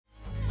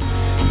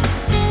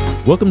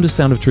Welcome to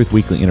Sound of Truth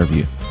Weekly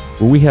Interview,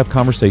 where we have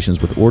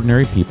conversations with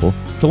ordinary people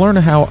to learn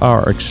how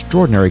our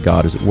extraordinary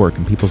God is at work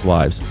in people's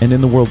lives and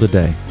in the world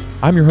today.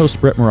 I'm your host,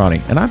 Brett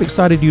Morani, and I'm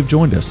excited you've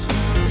joined us.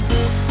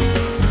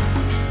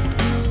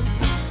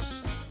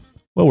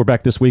 Well, we're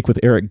back this week with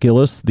Eric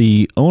Gillis,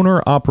 the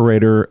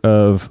owner-operator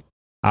of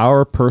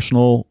our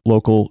personal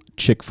local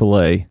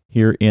Chick-fil-A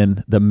here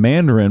in the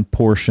Mandarin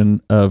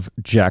portion of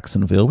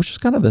Jacksonville, which is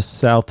kind of the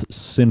south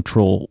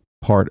central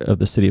part of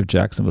the city of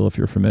Jacksonville. If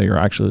you're familiar,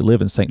 I actually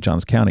live in St.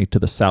 Johns County to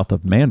the south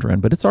of Mandarin,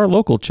 but it's our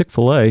local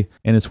Chick-fil-A,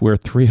 and it's where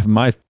three of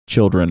my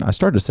children, I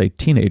started to say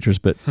teenagers,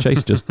 but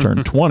Chase just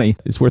turned 20.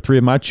 It's where three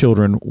of my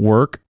children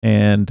work,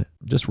 and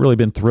just really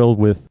been thrilled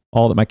with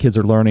all that my kids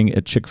are learning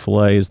at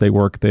Chick-fil-A as they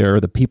work there,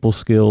 the people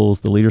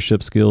skills, the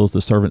leadership skills,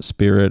 the servant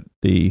spirit,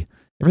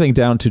 everything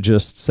down to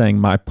just saying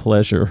my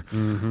pleasure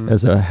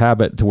as a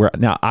habit to where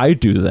now I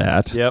do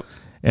that. Yep.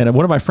 And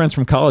one of my friends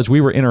from college, we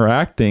were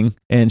interacting,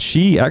 and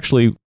she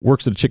actually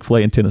works at a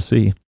Chick-fil-A in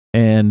Tennessee.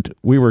 And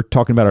we were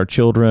talking about our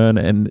children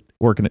and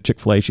working at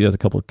Chick-fil-A. She has a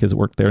couple of kids that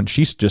work there, and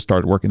she's just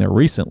started working there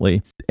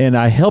recently. And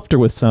I helped her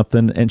with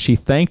something, and she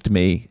thanked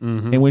me.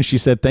 And when she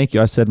said thank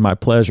you, I said my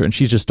pleasure. And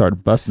she just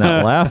started busting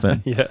out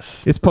laughing.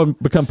 Yes. It's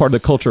become part of the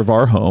culture of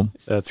our home.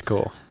 That's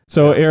cool.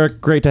 So, Eric,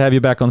 great to have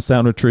you back on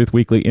Sound of Truth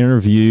Weekly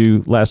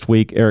Interview. Last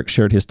week, Eric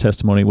shared his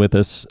testimony with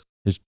us,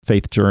 his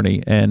faith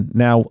journey. And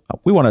now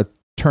we want to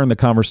turn the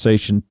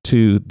conversation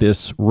to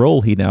this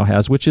role he now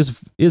has, which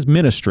is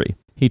ministry.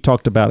 He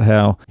talked about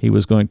how he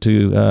was going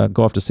to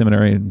go off to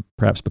seminary and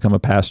perhaps become a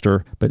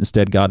pastor, but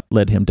instead God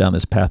led him down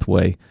this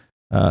pathway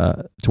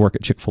to work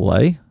at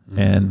Chick-fil-A.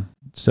 And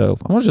so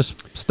I want to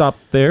just stop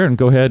there and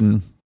go ahead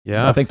and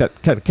I think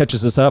that kind of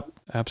catches us up.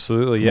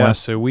 Absolutely, yeah.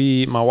 So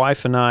my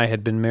wife and I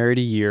had been married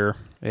a year,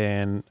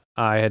 and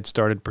I had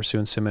started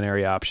pursuing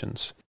seminary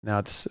options. Now,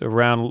 it's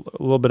around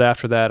a little bit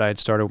after that, I had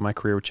started my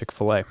career with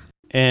Chick-fil-A.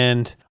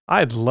 And I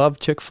had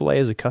loved Chick-fil-A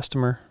as a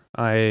customer.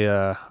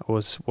 I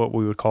was what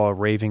we would call a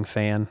raving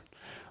fan.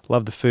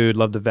 Loved the food,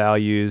 loved the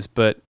values,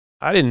 but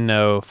I didn't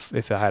know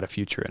if I had a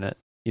future in it.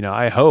 You know,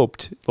 I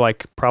hoped,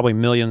 like probably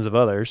millions of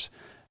others,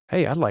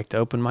 hey, I'd like to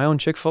open my own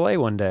Chick-fil-A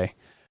one day.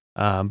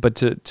 But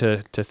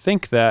to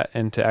think that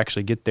and to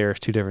actually get there is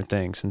two different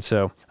things. And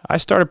so I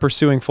started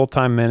pursuing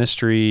full-time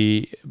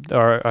ministry,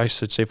 or I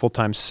should say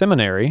full-time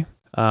seminary,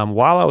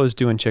 while I was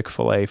doing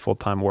Chick-fil-A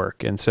full-time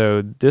work. And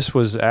so this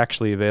was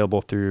actually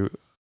available through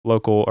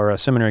a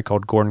seminary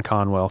called Gordon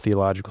Conwell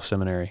Theological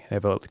Seminary. They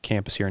have a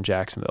campus here in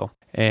Jacksonville.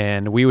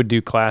 And we would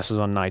do classes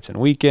on nights and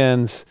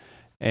weekends,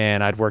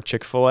 and I'd work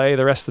Chick-fil-A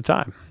the rest of the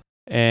time.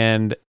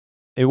 And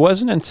it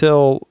wasn't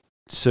until,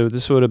 so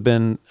this would have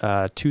been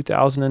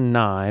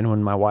 2009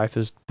 when my wife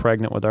is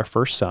pregnant with our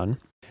first son.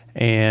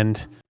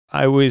 And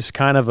I was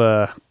kind of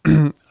a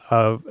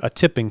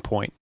tipping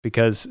point,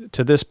 because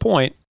to this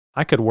point,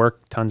 I could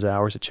work tons of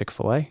hours at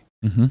Chick-fil-A,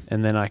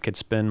 and then I could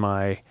spend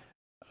my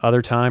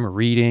other time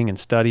reading and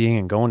studying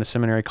and going to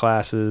seminary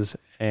classes.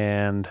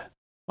 And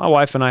my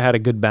wife and I had a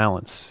good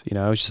balance. You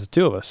know, it was just the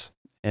two of us.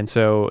 And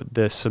so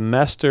the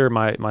semester,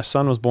 my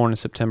son was born in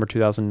September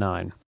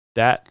 2009.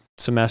 That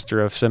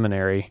semester of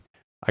seminary,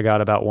 I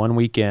got about 1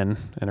 week in,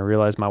 and I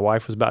realized my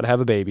wife was about to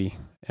have a baby,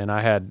 and I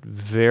had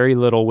very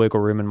little wiggle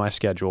room in my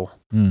schedule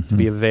to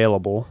be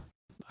available.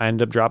 I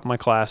ended up dropping my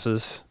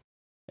classes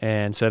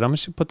and said, I'm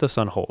just going to put this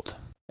on hold.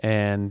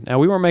 And now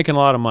we weren't making a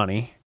lot of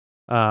money.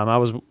 I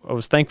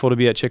was thankful to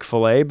be at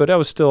Chick-fil-A, but I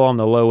was still on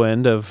the low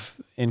end of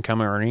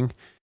income earning.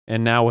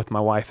 And now with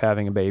my wife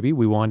having a baby,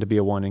 we wanted to be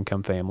a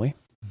one-income family.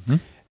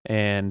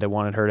 And I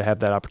wanted her to have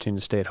that opportunity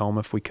to stay at home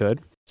if we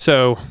could.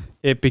 So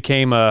it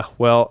became I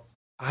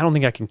don't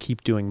think I can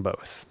keep doing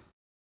both.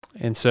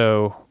 And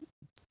so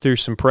through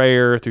some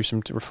prayer, through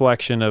some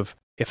reflection of,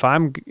 if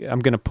I'm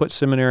going to put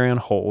seminary on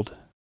hold,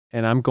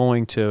 and I'm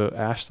going to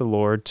ask the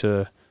Lord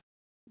to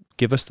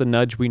give us the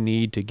nudge we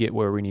need to get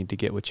where we need to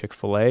get with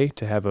Chick-fil-A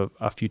to have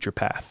a future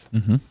path.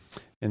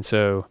 And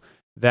so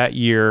that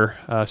year,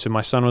 so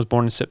my son was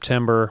born in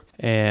September,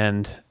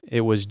 and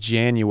it was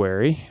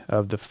January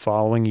of the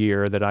following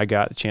year that I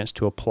got a chance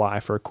to apply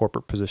for a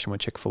corporate position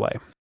with Chick-fil-A.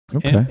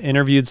 Okay.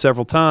 Interviewed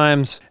several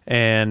times,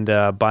 and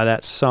by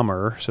that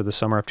summer, so the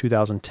summer of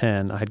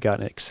 2010, I had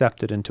gotten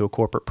accepted into a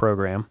corporate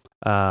program.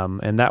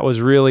 And that was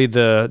really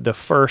the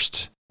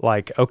first,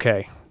 like,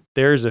 okay,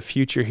 there's a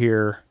future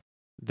here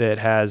that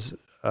has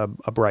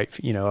a bright,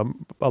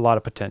 a lot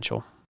of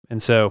potential.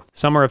 And so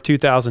summer of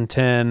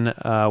 2010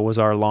 was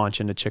our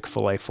launch into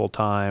Chick-fil-A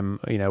full-time.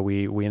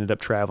 We ended up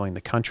traveling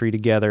the country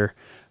together,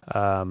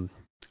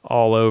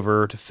 all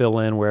over to fill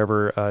in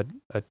wherever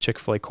a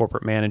Chick-fil-A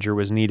corporate manager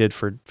was needed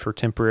for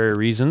temporary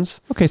reasons.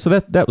 Okay, so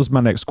that was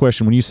my next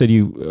question. When you said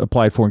you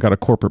applied for and got a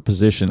corporate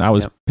position, I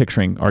was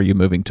picturing, are you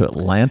moving to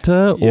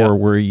Atlanta, or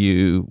were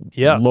you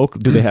local?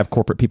 Do they have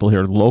corporate people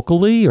here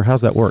locally, or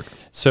how's that work?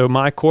 So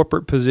my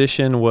corporate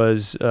position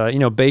was,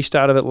 based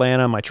out of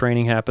Atlanta. My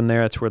training happened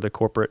there. That's where the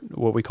corporate,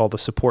 what we call the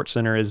support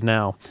center, is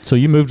now. So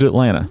you moved to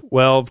Atlanta?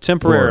 Well,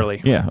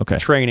 temporarily. Okay.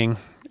 Training.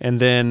 And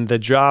then the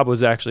job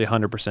was actually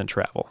 100%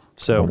 travel.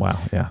 So, wow,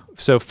 yeah.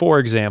 So for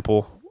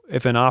example,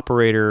 if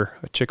a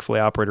Chick-fil-A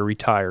operator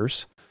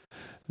retires,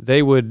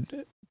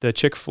 the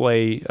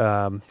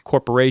Chick-fil-A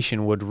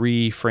corporation would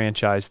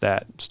re-franchise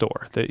that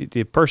store.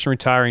 The person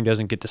retiring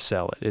doesn't get to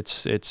sell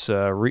it. It's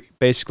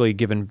basically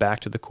given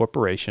back to the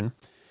corporation,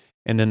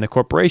 and then the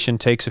corporation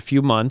takes a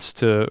few months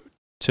to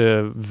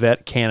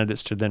vet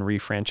candidates to then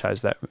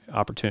re-franchise that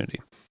opportunity.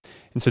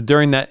 And so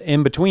during that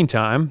in-between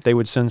time, they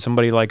would send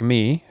somebody like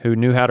me who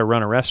knew how to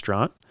run a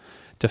restaurant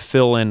to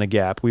fill in the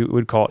gap. We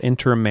would call it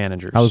interim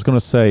managers. I was going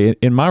to say,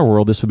 in my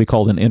world, this would be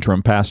called an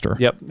interim pastor.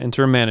 Yep,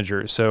 interim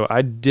manager. So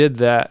I did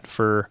that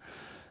for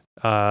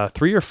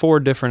 3 or 4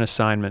 different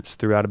assignments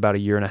throughout about a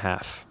year and a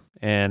half.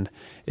 And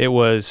it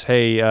was,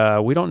 hey,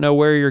 we don't know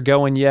where you're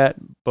going yet,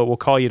 but we'll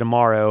call you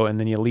tomorrow, and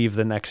then you leave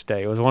the next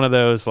day. It was one of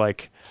those,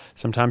 like,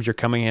 sometimes you're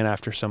coming in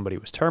after somebody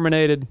was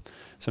terminated.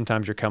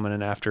 Sometimes you're coming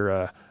in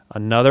after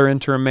another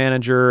interim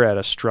manager at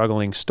a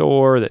struggling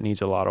store that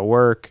needs a lot of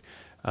work.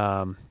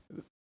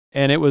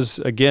 And it was,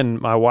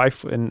 again, my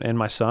wife and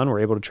my son were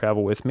able to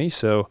travel with me,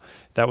 so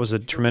that was a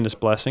tremendous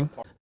blessing.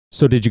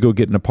 So did you go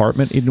get an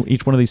apartment in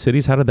each one of these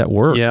cities? How did that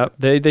work? Yeah,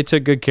 they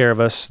took good care of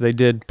us. They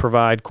did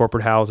provide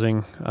corporate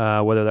housing,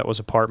 whether that was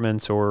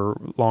apartments or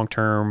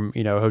long-term,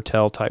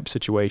 hotel type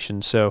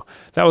situations. So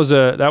that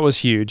was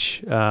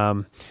huge.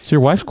 So your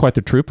wife's quite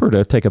the trooper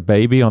to take a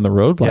baby on the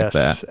road like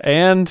that.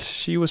 And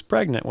she was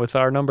pregnant with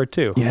our number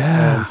 2.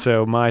 Yeah. And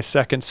so my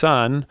second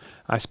son,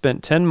 I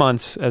spent 10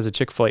 months as a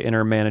Chick-fil-A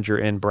interim manager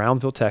in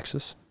Brownsville,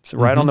 Texas. So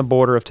right on the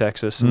border of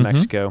Texas and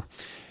Mexico.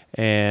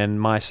 And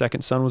my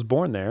second son was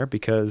born there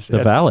because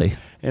the valley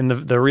in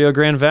the Rio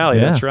Grande Valley.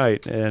 Yeah. That's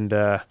right. And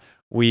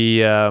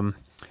we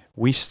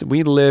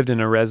lived in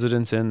a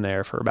residence in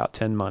there for about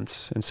 10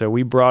 months. And so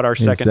we brought our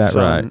second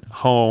son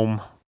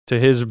home to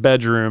his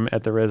bedroom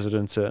at the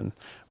Residence Inn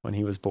when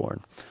he was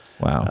born.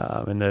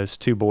 Wow. And those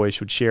 2 boys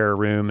would share a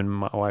room, and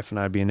my wife and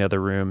I'd be in the other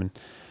room. And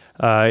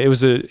it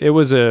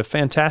was a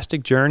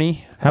fantastic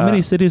journey. How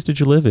many cities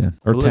did you live in,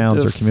 or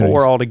towns, or communities?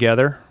 4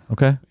 altogether.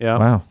 Okay. Yeah.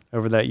 Wow.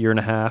 Over that year and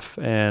a half,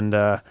 and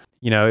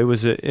it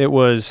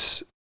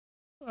was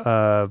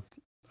a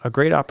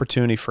great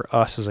opportunity for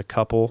us as a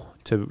couple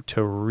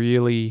to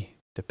really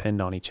depend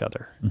on each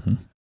other,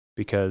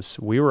 because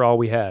we were all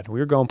we had. We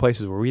were going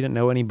places where we didn't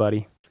know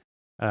anybody.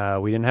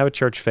 We didn't have a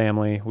church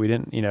family. We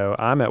didn't,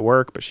 I'm at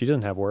work, but she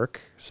doesn't have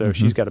work, so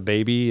she's got a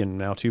baby and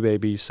now 2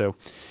 babies. So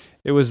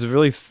it was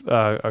really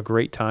a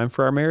great time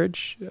for our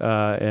marriage,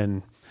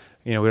 and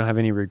we don't have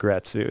any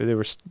regrets. They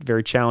were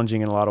very challenging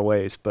in a lot of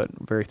ways, but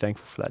very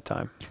thankful for that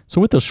time. So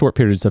with those short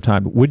periods of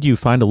time, would you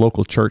find a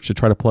local church to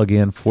try to plug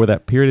in for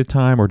that period of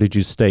time, or did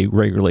you stay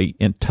regularly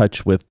in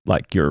touch with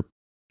like your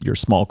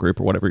small group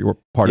or whatever you were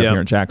part of here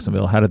in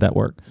Jacksonville? How did that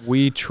work?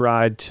 We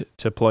tried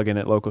to plug in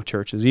at local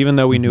churches, even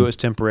though we knew it was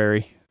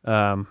temporary.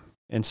 And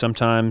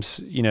sometimes,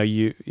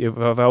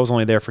 if I was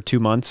only there for 2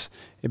 months,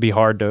 it'd be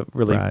hard to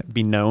really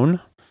be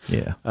known.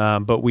 Yeah.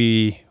 But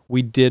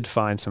we did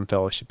find some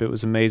fellowship. It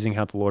was amazing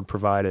how the Lord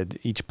provided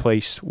each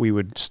place we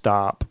would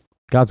stop.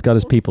 God's got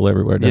his people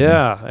everywhere, doesn't he?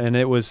 Yeah.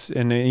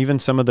 And even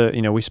some of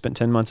the, we spent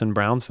 10 months in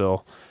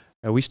Brownsville.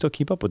 We still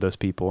keep up with those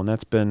people. And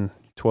that's been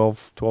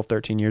 12,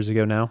 13 years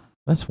ago now.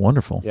 That's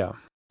wonderful. Yeah.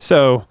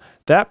 So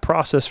that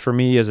process for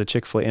me as a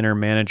Chick-fil-A interim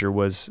manager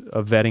was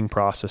a vetting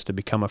process to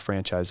become a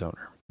franchise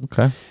owner.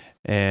 Okay.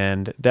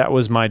 And that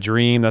was my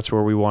dream. That's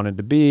where we wanted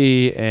to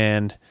be.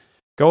 And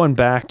going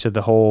back to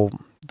the whole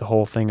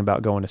thing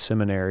about going to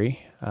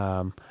seminary,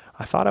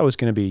 I thought I was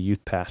going to be a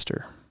youth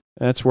pastor.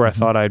 That's where I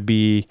thought I'd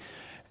be.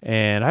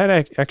 And I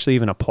had actually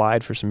even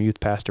applied for some youth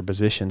pastor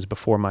positions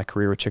before my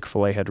career with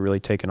Chick-fil-A had really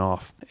taken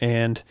off.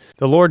 And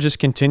the Lord just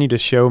continued to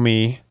show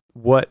me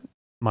what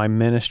my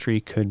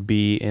ministry could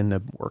be in the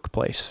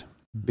workplace.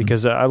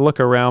 Because I look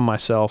around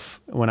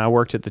myself when I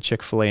worked at the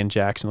Chick-fil-A in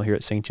Jacksonville here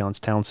at St. John's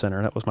Town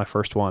Center. That was my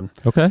first one.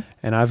 Okay.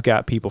 And I've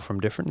got people from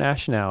different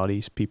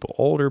nationalities, people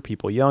older,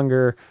 people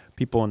younger,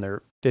 people in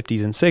their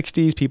 50s and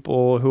 60s,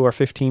 people who are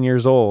 15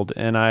 years old.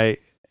 And I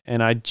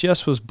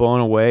just was blown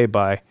away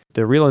by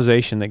the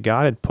realization that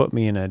God had put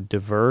me in a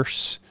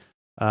diverse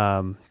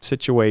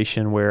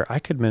situation where I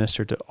could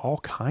minister to all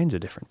kinds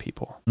of different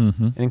people,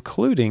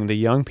 including the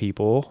young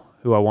people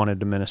who I wanted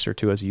to minister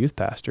to as a youth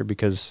pastor,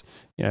 because,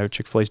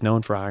 Chick-fil-A is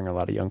known for hiring a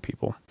lot of young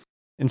people.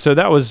 And so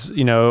that was,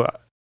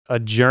 a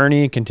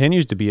journey,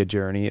 continues to be a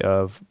journey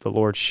of the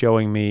Lord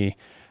showing me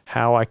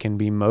how I can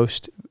be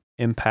most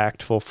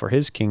impactful for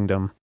his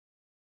kingdom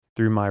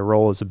through my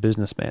role as a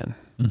businessman.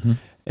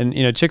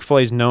 And,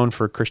 Chick-fil-A is known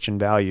for Christian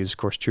values. Of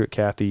course, Truett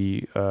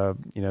Cathy,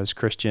 is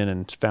Christian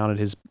and founded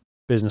his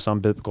business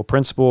on biblical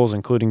principles,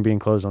 including being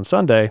closed on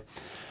Sunday.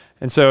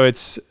 And so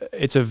it's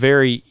a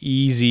very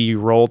easy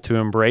role to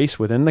embrace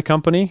within the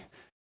company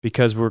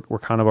because we're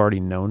kind of already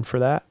known for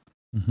that.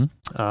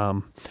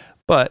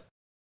 But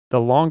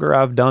the longer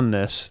I've done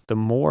this, the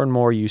more and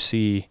more you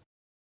see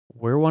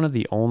we're one of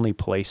the only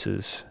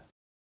places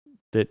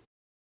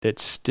that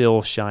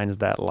still shines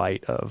that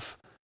light of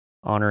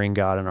honoring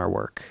God in our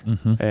work.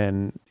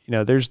 And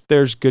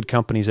there's good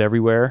companies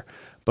everywhere,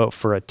 but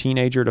for a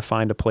teenager to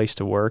find a place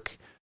to work,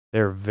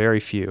 there are very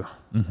few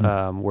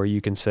where you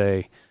can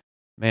say,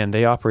 man,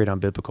 they operate on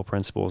biblical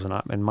principles,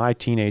 and my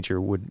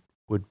teenager would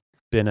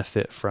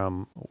benefit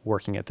from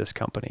working at this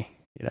company,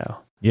 you know?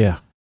 Yeah.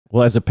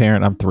 Well, as a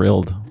parent, I'm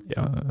thrilled.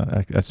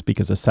 Yeah. I speak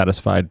as a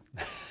satisfied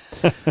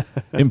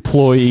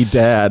employee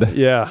dad.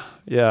 Yeah.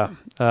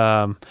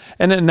 And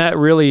then that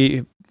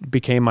really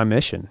became my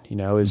mission, you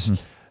know, is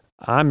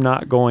I'm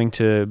not going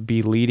to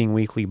be leading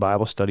weekly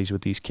Bible studies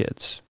with these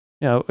kids.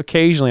 You know,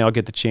 occasionally I'll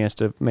get the chance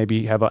to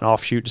maybe have an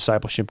offshoot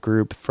discipleship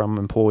group from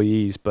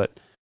employees, but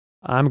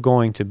I'm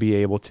going to be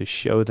able to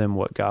show them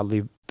what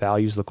godly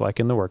values look like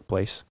in the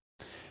workplace,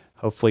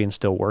 hopefully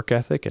instill work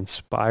ethic,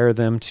 inspire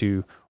them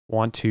to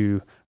want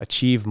to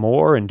achieve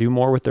more and do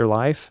more with their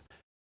life,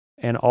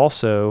 and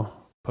also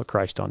put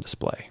Christ on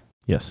display.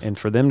 Yes. And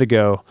for them to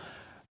go,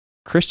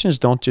 Christians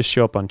don't just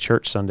show up on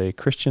church Sunday.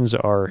 Christians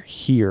are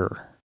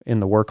here in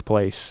the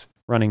workplace,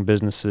 running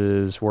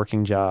businesses,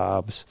 working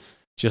jobs,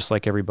 just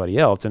like everybody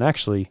else. And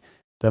actually,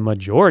 the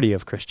majority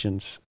of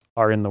Christians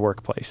are in the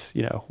workplace,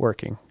 you know,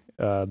 working.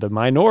 The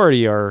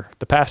minority are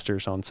the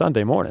pastors on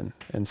Sunday morning.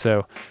 And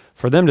so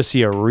for them to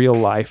see a real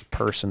life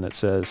person that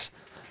says,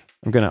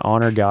 I'm going to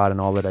honor God in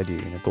all that I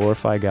do,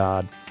 glorify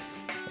God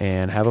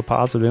and have a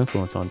positive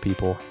influence on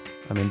people.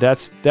 I mean,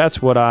 that's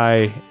what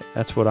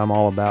I'm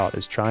all about,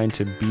 is trying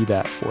to be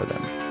that for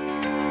them.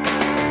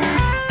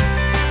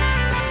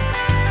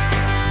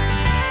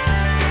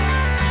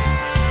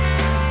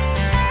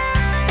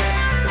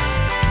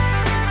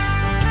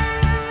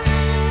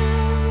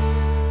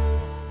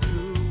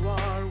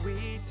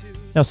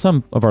 Now,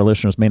 some of our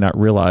listeners may not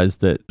realize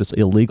that it's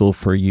illegal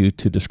for you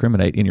to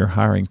discriminate in your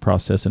hiring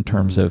process in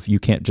terms of you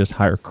can't just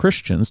hire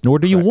Christians, nor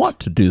do you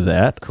want to do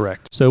that.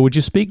 Correct. So would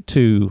you speak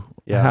to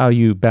how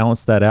you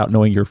balance that out,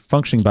 knowing you're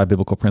functioning by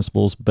biblical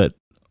principles, but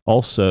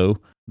also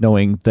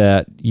knowing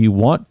that you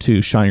want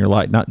to shine your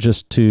light not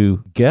just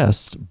to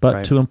guests,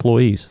 but to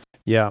employees?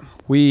 Yeah,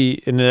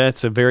 and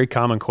that's a very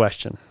common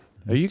question.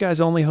 Are you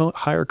guys only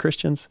hire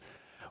Christians?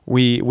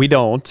 We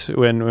don't,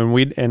 when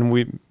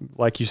we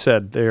like you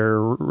said, there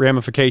are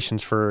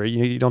ramifications for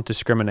you don't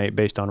discriminate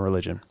based on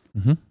religion,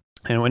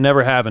 and we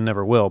never have and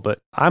never will. But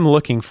I'm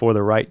looking for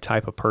the right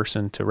type of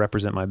person to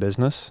represent my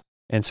business,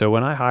 and so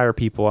when I hire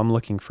people, I'm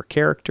looking for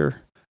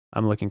character,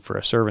 I'm looking for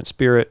a servant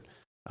spirit,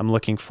 I'm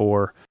looking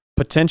for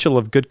potential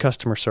of good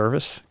customer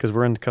service, because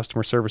we're in the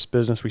customer service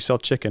business. We sell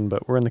chicken,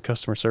 but we're in the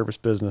customer service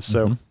business,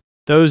 so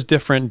those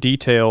different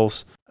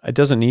details. It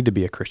doesn't need to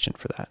be a Christian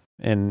for that.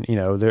 And, you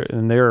know,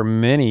 there are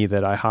many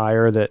that I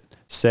hire that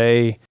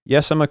say,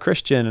 yes, I'm a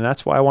Christian, and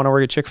that's why I want to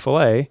work at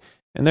Chick-fil-A.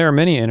 And there are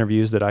many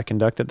interviews that I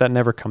conduct that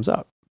never comes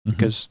up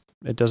because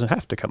it doesn't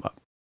have to come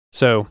up.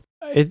 So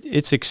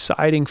it's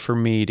exciting for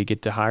me to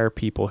get to hire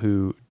people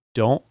who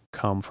don't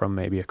come from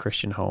maybe a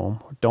Christian home,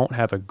 don't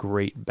have a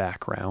great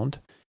background,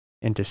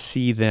 and to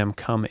see them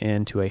come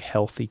into a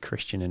healthy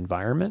Christian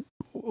environment.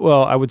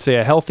 Well, I would say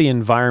a healthy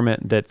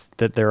environment that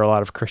there are a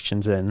lot of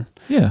Christians in.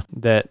 Yeah.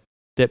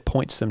 That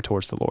points them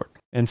towards the Lord.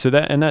 And so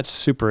that's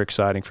super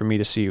exciting for me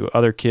to see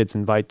other kids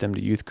invite them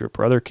to youth group,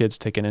 or other kids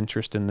take an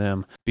interest in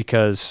them,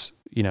 because,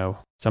 you know,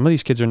 some of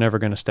these kids are never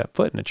going to step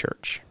foot in a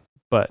church,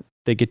 but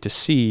they get to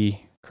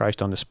see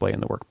Christ on display in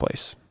the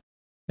workplace.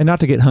 And not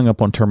to get hung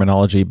up on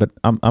terminology, but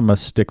I'm a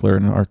stickler,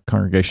 and our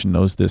congregation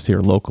knows this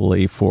here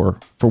locally for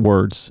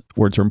words.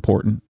 Words are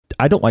important.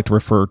 I don't like to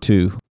refer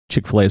to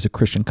Chick-fil-A as a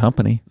Christian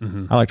company.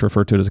 I like to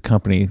refer to it as a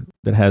company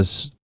that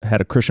has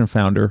had a Christian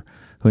founder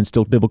who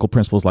instilled biblical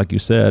principles, like you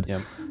said.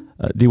 Yep.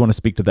 Do you want to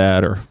speak to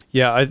that? Or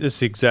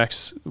this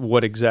is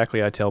what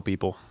exactly I tell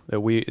people,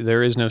 that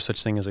there is no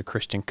such thing as a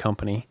Christian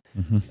company.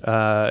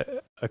 A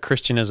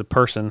Christian is a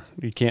person.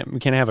 We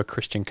can't have a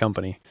Christian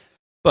company,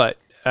 but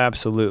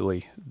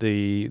absolutely,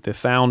 the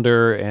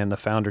founder and the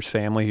founder's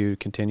family, who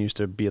continues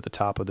to be at the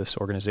top of this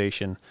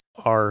organization,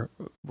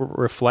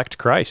 reflect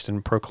Christ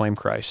and proclaim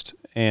Christ.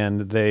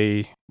 And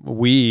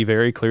we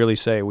very clearly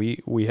say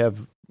we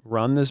have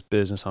run this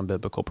business on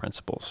biblical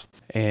principles.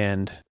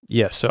 And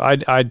yes, so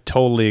I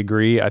totally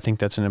agree. I think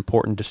that's an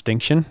important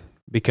distinction,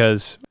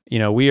 because, you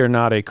know, we are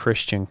not a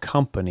Christian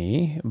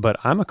company, but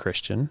I'm a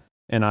Christian,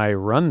 and I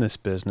run this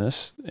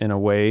business in a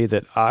way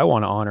that I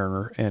want to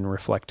honor and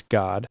reflect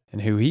God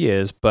and who He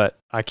is, but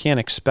I can't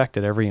expect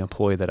that every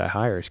employee that I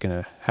hire is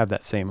going to have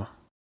that same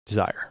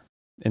desire.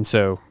 And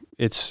so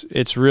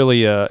it's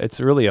really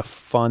a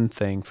fun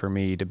thing for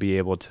me to be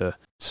able to.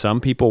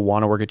 Some people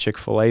want to work at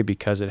Chick-fil-A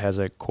because it has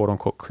a quote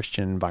unquote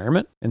Christian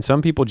environment, and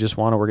some people just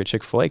want to work at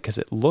Chick-fil-A because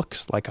it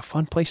looks like a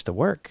fun place to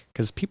work,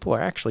 because people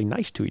are actually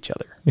nice to each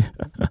other.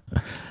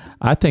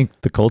 I think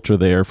the culture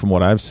there, from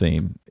what I've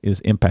seen, is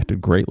impacted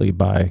greatly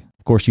by,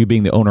 of course, you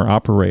being the owner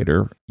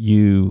operator.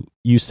 You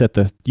set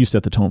the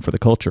tone for the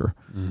culture,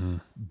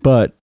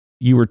 but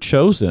you were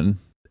chosen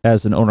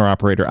as an owner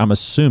operator, I'm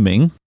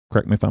assuming,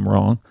 correct me if I'm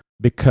wrong,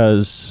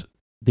 because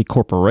the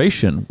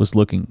corporation was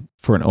looking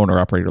for an owner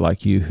operator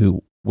like you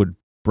who would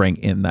bring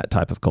in that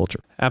type of culture.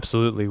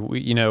 Absolutely.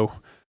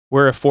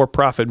 We're a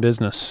for-profit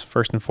business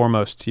first and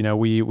foremost. You know,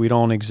 we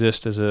don't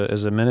exist as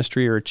a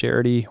ministry or a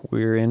charity.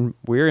 We're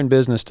in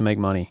business to make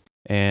money.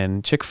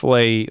 And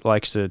Chick-fil-A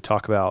likes to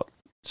talk about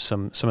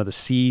some of the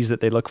C's that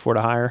they look for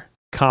to hire.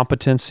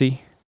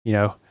 Competency.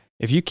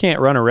 If you can't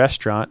run a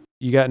restaurant,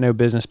 you got no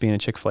business being a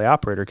Chick-fil-A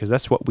operator, because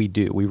that's what we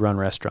do. We run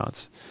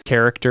restaurants.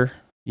 Character.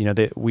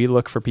 We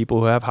look for people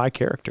who have high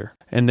character.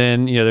 And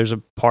then, there's a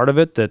part of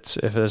it that's,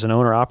 if as an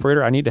owner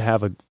operator, I need to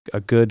have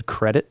a good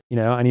credit.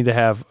 I need to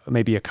have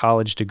maybe a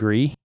college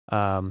degree.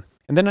 And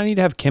then I need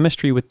to have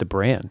chemistry with the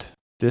brand.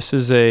 This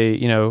is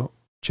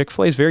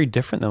Chick-fil-A is very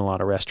different than a lot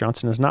of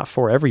restaurants, and it's not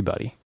for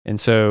everybody. And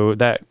so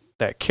that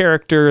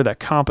character, that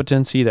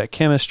competency, that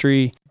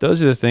chemistry,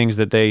 those are the things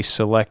that they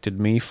selected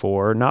me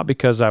for, not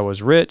because I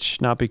was rich,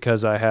 not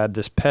because I had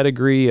this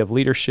pedigree of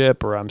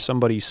leadership or I'm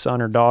somebody's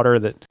son or daughter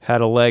that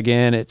had a leg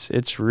in.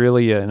 It's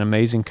really an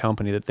amazing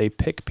company that they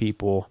pick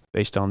people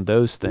based on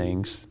those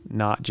things,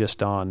 not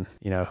just on,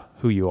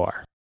 who you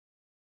are.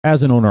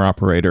 As an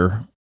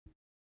owner-operator,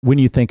 when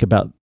you think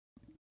about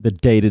the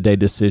day-to-day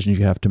decisions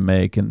you have to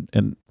make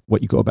and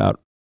what you go about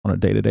on a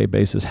day-to-day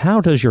basis,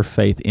 how does your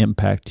faith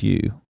impact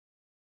you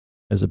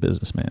as a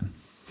businessman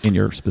in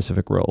your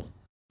specific role?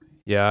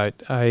 Yeah,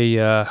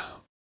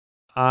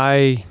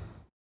 I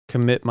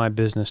commit my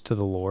business to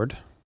the Lord,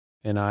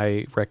 and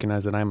I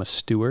recognize that I'm a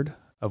steward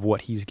of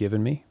what He's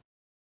given me.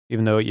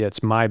 Even though,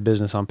 it's my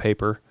business on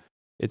paper,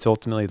 it's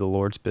ultimately the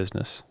Lord's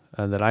business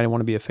that I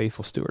want to be a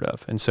faithful steward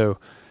of. And so,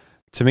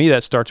 to me,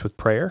 that starts with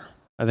prayer.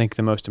 I think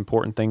the most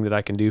important thing that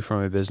I can do for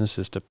my business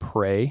is to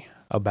pray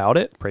about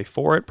it, pray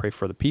for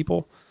the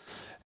people,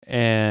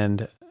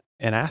 and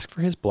ask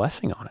for His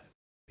blessing on it.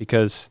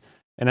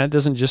 And that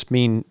doesn't just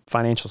mean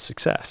financial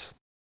success.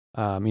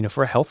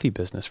 For a healthy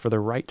business, for the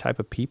right type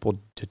of people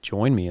to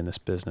join me in this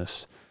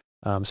business.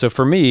 So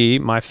for me,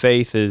 my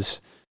faith is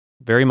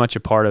very much a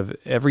part of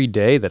every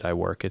day that I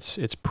work.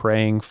 It's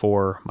praying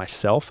for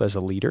myself as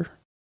a leader,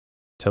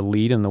 to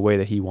lead in the way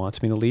that He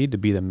wants me to lead, to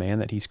be the man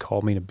that He's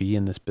called me to be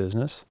in this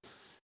business.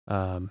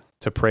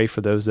 To pray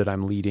for those that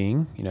I'm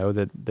leading,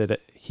 that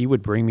He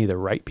would bring me the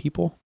right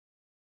people,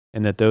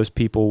 and that those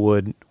people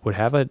would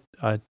have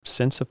a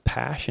sense of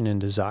passion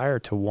and desire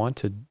to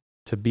want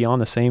to be on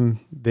the same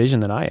vision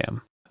that I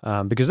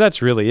am. Because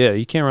that's really it.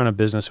 You can't run a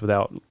business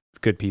without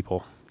good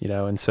people,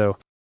 And so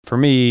for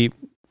me,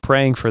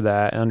 praying for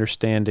that,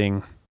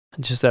 understanding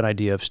just that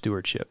idea of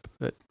stewardship,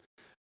 that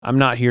I'm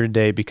not here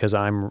today because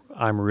I'm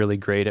really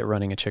great at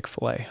running a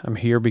Chick-fil-A. I'm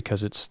here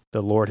because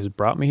the Lord has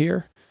brought me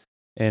here.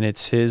 And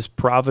it's His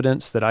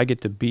providence that I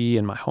get to be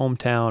in my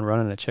hometown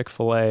running a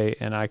Chick-fil-A,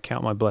 and I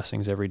count my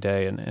blessings every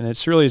day. And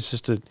it's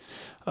just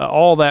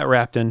all that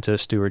wrapped into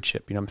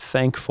stewardship. I'm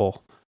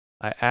thankful.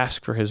 I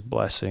ask for His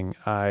blessing.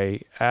 I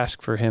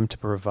ask for Him to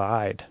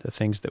provide the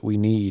things that we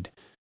need,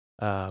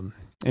 and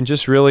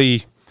just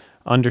really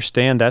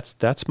understand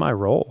that's my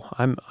role.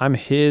 I'm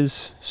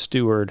His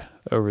steward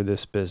over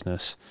this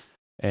business,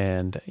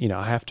 and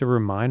I have to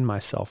remind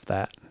myself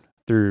that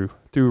through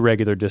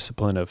regular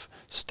discipline of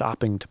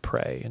stopping to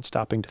pray and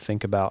stopping to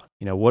think about,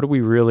 what are we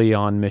really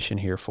on mission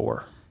here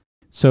for?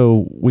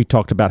 So we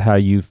talked about how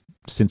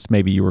since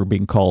maybe you were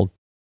being called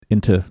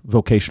into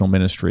vocational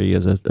ministry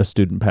as a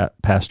student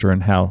pastor,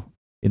 and how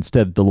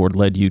instead the Lord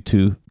led you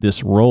to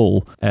this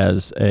role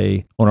as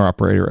a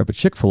owner-operator of a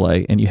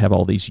Chick-fil-A, and you have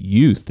all these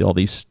youth, all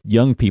these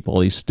young people,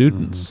 all these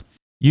students. Mm-hmm.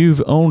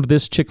 You've owned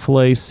this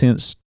Chick-fil-A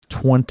since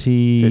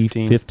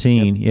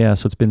 2015. Yep. Yeah,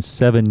 so it's been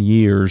 7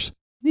 years.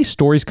 Any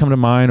stories come to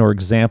mind or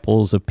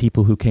examples of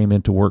people who came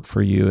in to work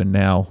for you and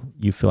now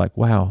you feel like,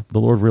 wow, the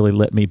Lord really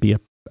let me be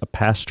a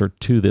pastor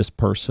to this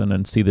person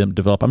and see them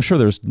develop? I'm sure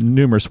there's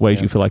numerous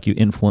ways you feel like you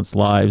influence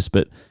lives,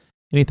 but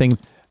anything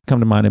come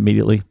to mind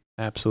immediately?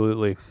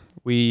 Absolutely.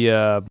 We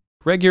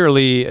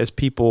regularly, as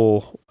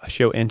people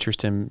show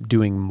interest in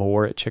doing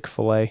more at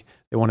Chick-fil-A,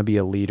 they want to be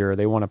a leader,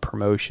 they want a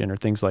promotion or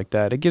things like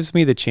that. It gives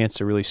me the chance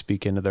to really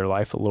speak into their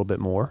life a little bit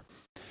more.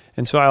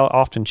 And so I'll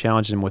often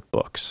challenge them with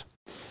books.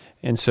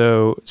 And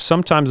so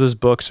sometimes those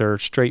books are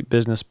straight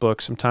business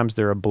books. Sometimes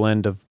they're a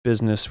blend of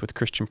business with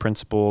Christian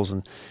principles.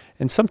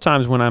 And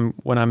sometimes when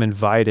I'm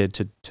invited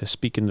to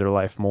speak into their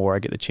life more, I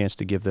get the chance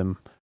to give them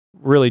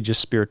really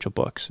just spiritual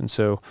books. And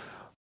so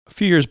a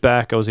few years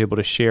back, I was able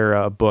to share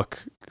a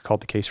book called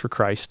The Case for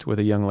Christ with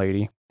a young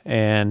lady.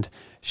 And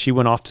she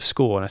went off to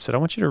school. And I said, I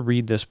want you to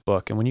read this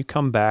book. And when you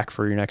come back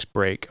for your next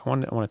break, I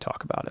want to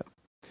talk about it.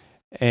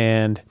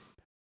 And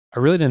I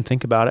really didn't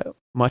think about it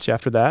much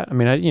after that. I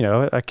mean,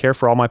 I care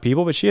for all my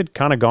people, but she had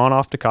kind of gone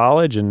off to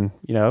college, and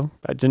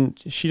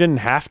she didn't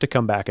have to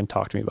come back and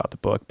talk to me about the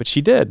book, but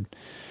she did.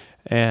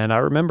 And I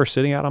remember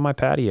sitting out on my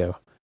patio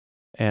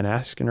and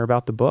asking her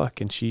about the book,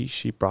 and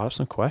she brought up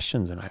some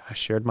questions, and I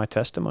shared my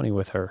testimony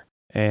with her,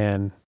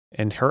 and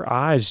her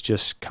eyes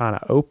just kind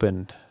of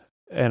opened,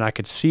 and I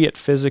could see it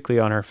physically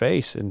on her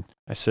face. And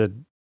I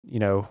said,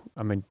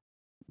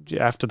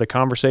 after the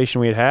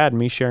conversation we had,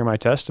 me sharing my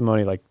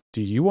testimony, like,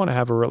 do you want to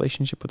have a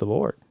relationship with the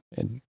Lord?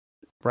 And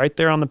right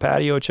there on the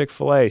patio at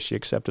Chick-fil-A, she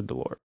accepted the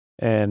Lord.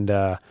 And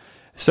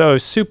so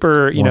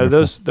super,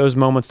 those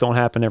moments don't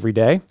happen every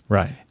day.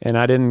 Right. And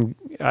I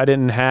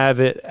didn't have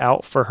it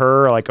out for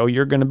her like, oh,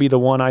 you're going to be the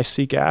one I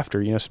seek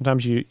after.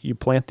 Sometimes you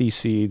plant these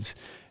seeds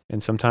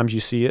And sometimes you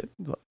see it,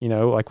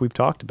 like we've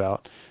talked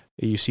about.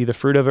 You see the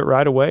fruit of it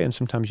right away, and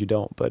sometimes you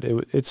don't. But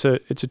it's a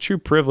true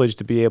privilege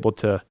to be able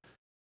to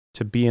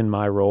be in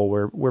my role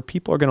where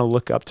people are going to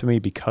look up to me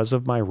because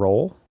of my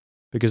role,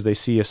 because they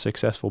see a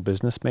successful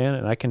businessman,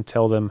 and I can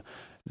tell them,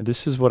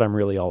 this is what I'm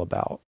really all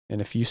about. And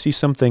if you see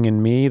something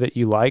in me that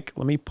you like,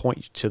 let me point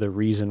you to the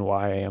reason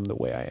why I am the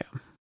way I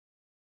am.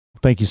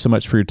 Thank you so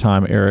much for your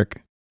time,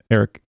 Eric.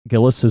 Eric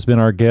Gillis has been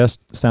our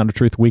guest, Sound of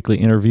Truth weekly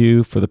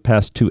interview for the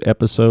past 2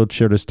 episodes,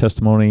 shared his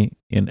testimony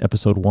in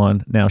episode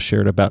 1, now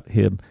shared about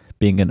him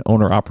being an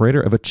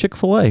owner-operator of a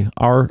Chick-fil-A,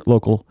 our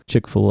local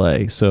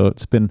Chick-fil-A. So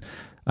it's been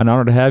an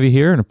honor to have you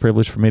here and a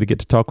privilege for me to get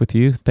to talk with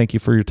you. Thank you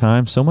for your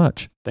time so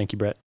much. Thank you,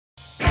 Brett.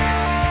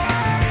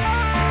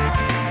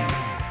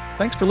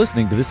 Thanks for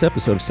listening to this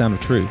episode of Sound of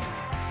Truth.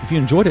 If you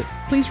enjoyed it,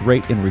 please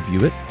rate and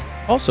review it.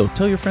 Also,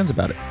 tell your friends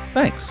about it.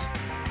 Thanks.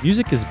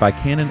 Music is by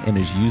Canon and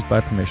is used by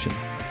permission.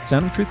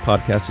 Sound of Truth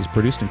podcast is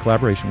produced in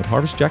collaboration with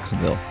Harvest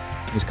Jacksonville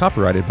and is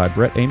copyrighted by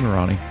Brett A.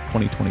 Morani,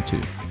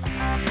 2022.